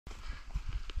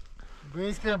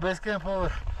base camp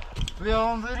over. We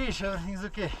are on the leash, everything's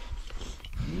okay.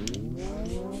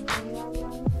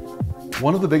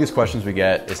 One of the biggest questions we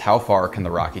get is how far can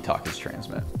the Rocky Talkies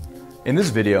transmit? In this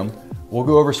video, we'll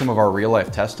go over some of our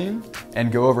real-life testing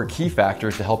and go over key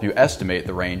factors to help you estimate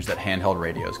the range that handheld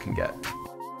radios can get.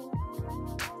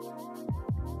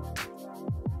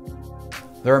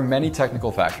 There are many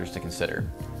technical factors to consider,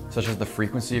 such as the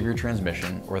frequency of your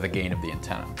transmission or the gain of the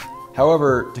antenna.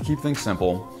 However, to keep things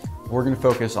simple, we're going to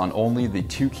focus on only the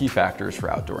two key factors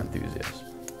for outdoor enthusiasts.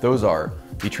 Those are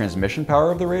the transmission power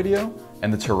of the radio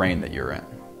and the terrain that you're in.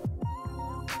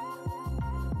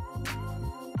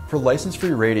 For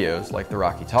license-free radios like the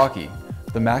Rocky Talkie,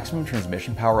 the maximum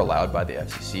transmission power allowed by the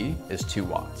FCC is 2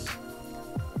 watts.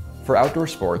 For outdoor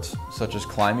sports, such as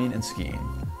climbing and skiing,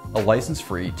 a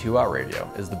license-free 2-watt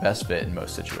radio is the best fit in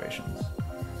most situations.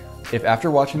 If after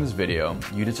watching this video,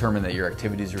 you determine that your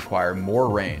activities require more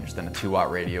range than a 2-watt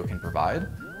radio can provide,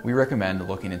 we recommend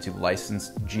looking into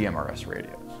licensed GMRS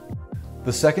radios.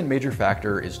 The second major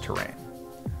factor is terrain.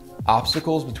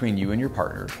 Obstacles between you and your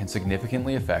partner can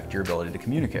significantly affect your ability to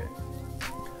communicate.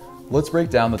 Let's break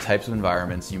down the types of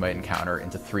environments you might encounter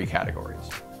into 3 categories: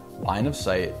 line of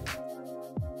sight,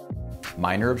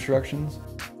 minor obstructions,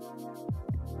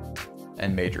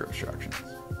 and major obstructions.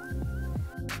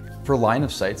 For line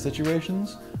of sight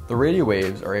situations, the radio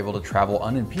waves are able to travel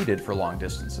unimpeded for long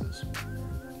distances.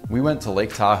 We went to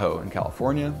Lake Tahoe in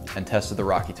California and tested the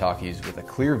Rocky Talkies with a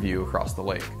clear view across the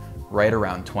lake, right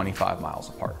around 25 miles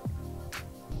apart.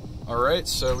 All right,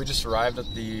 so we just arrived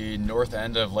at the north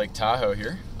end of Lake Tahoe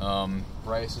here.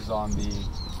 Bryce is on the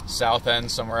south end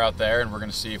somewhere out there, and we're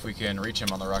gonna see if we can reach him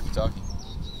on the Rocky Talkie.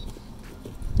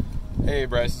 Hey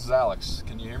Bryce, this is Alex.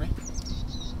 Can you hear me?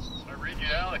 I read you,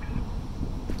 Alex.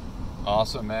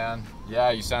 Awesome, man. Yeah,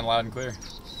 you sound loud and clear.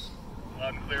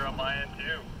 Loud and clear on my end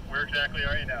too. Where exactly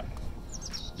are you now?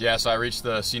 Yeah, so I reached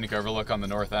the scenic overlook on the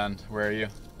north end. Where are you?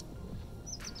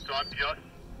 So I'm just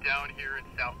down here in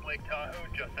South Lake Tahoe,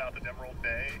 just south of Emerald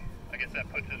Bay. I guess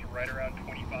that puts us right around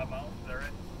 25 miles, is that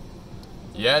right?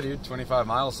 Yeah, dude, 25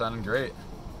 miles sounding great.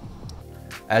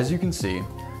 As you can see,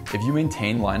 if you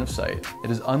maintain line of sight,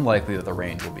 it is unlikely that the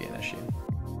range will be an issue.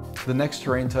 The next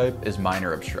terrain type is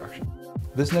minor obstruction.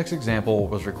 This next example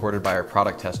was recorded by our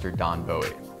product tester, Don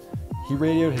Bowie. He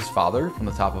radioed his father from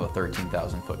the top of a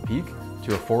 13,000-foot peak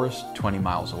to a forest 20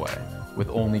 miles away, with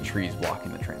only trees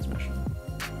blocking the transmission.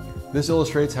 This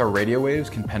illustrates how radio waves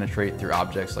can penetrate through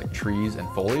objects like trees and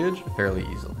foliage fairly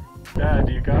easily.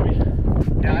 Do you copy?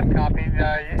 Yeah, I'm copying.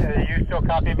 You still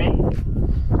copy me?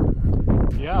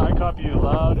 Yeah, I copy you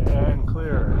loud and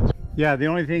clear. Yeah, the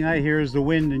only thing I hear is the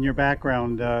wind in your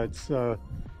background. It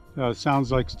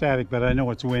sounds like static, but I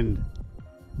know it's wind.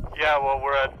 Yeah, well,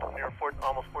 we're at near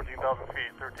almost 14,000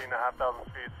 feet, 13,500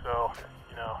 feet, so,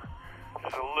 you know,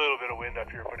 just a little bit of wind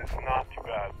up here, but it's not too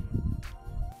bad.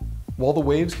 While the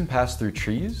waves can pass through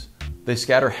trees, they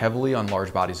scatter heavily on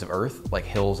large bodies of earth like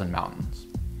hills and mountains.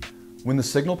 When the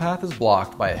signal path is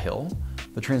blocked by a hill,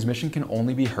 the transmission can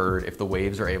only be heard if the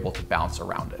waves are able to bounce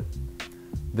around it.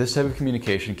 This type of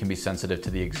communication can be sensitive to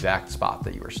the exact spot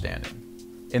that you are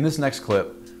standing. In this next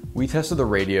clip, we tested the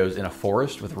radios in a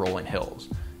forest with rolling hills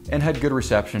and had good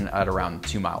reception at around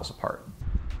 2 miles apart.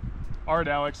 All right,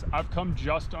 Alex, I've come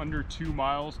just under 2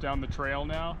 miles down the trail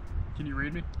now. Can you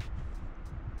read me?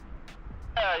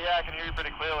 Yeah, I can hear you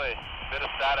pretty clearly. A bit of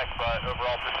static, but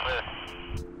overall pretty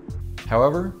clear.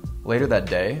 However, later that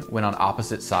day, when on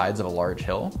opposite sides of a large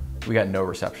hill, we got no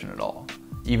reception at all,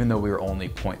 even though we were only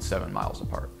 0.7 miles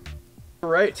apart. All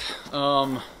right,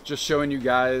 just showing you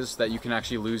guys that you can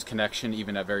actually lose connection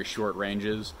even at very short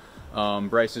ranges.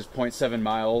 Bryce is 0.7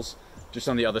 miles just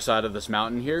on the other side of this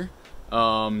mountain here.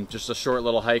 Just a short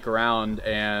little hike around,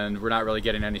 and we're not really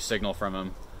getting any signal from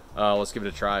him. Let's give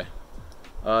it a try.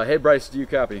 Hey Bryce, do you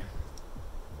copy?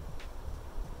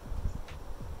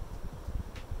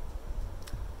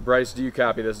 Bryce, do you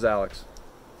copy? This is Alex.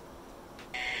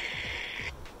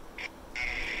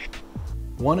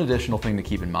 One additional thing to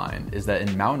keep in mind is that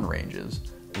in mountain ranges,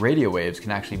 radio waves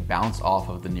can actually bounce off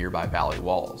of the nearby valley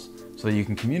walls, so that you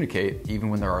can communicate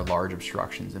even when there are large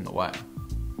obstructions in the way.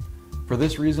 For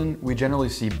this reason, we generally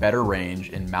see better range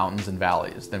in mountains and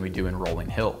valleys than we do in rolling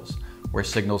hills, where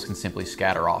signals can simply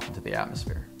scatter off into the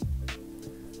atmosphere.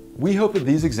 We hope that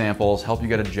these examples help you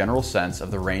get a general sense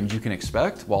of the range you can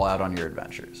expect while out on your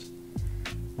adventures.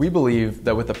 We believe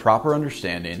that with the proper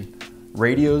understanding,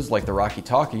 radios like the Rocky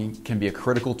Talkie can be a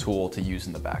critical tool to use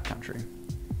in the backcountry.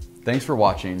 Thanks for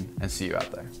watching, and see you out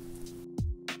there.